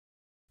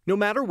No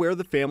matter where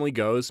the family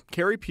goes,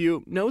 Carrie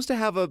Pugh knows to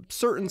have a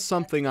certain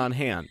something on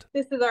hand.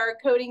 This is our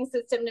coding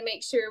system to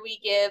make sure we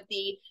give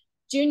the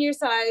junior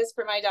size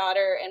for my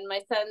daughter, and my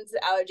son's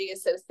allergy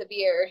is so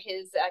severe,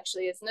 his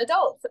actually is an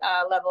adult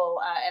level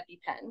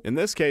EpiPen. In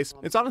this case,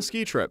 it's on a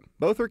ski trip.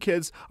 Both her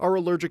kids are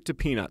allergic to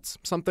peanuts,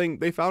 something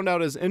they found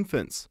out as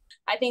infants.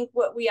 I think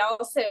what we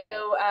also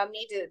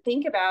need to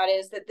think about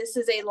is that this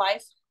is a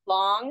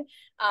lifelong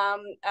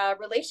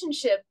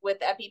relationship with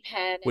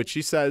EpiPen. Which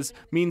she says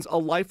means a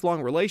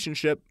lifelong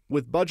relationship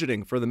with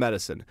budgeting for the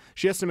medicine.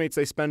 She estimates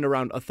they spend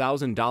around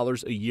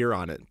 $1,000 a year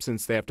on it,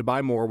 since they have to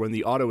buy more when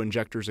the auto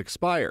injectors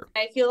expire.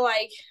 I feel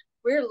like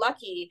we're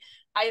lucky.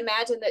 I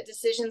imagine that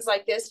decisions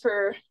like this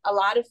for a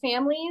lot of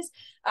families,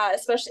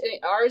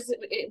 especially ours,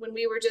 when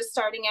we were just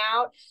starting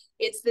out,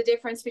 it's the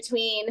difference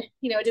between,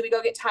 do we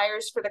go get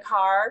tires for the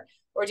car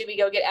or do we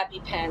go get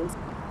EpiPens?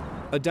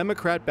 A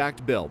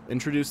Democrat-backed bill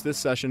introduced this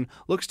session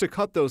looks to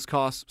cut those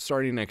costs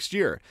starting next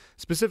year.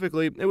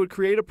 Specifically, it would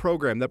create a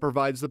program that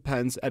provides the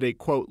pens at a,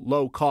 quote,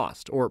 low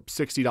cost, or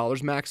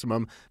 $60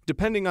 maximum,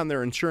 depending on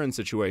their insurance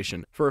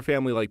situation. For a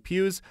family like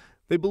Pugh's,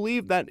 they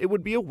believe that it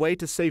would be a way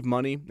to save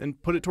money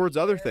and put it towards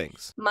other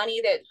things.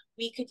 Money that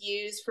we could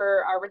use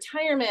for our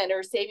retirement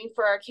or saving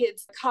for our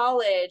kids'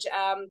 college,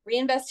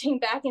 reinvesting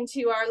back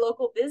into our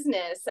local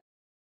business.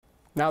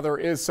 Now, there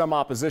is some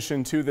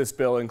opposition to this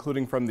bill,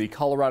 including from the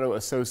Colorado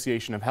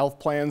Association of Health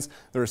Plans.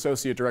 Their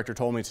associate director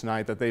told me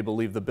tonight that they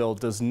believe the bill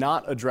does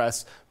not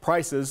address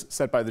prices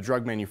set by the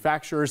drug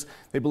manufacturers.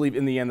 They believe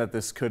in the end that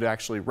this could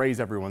actually raise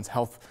everyone's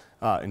health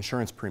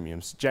insurance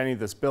premiums. Jenny,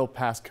 this bill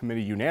passed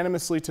committee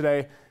unanimously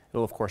today.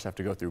 It'll, of course, have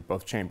to go through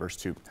both chambers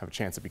to have a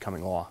chance at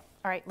becoming law.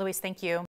 All right, Luis, thank you.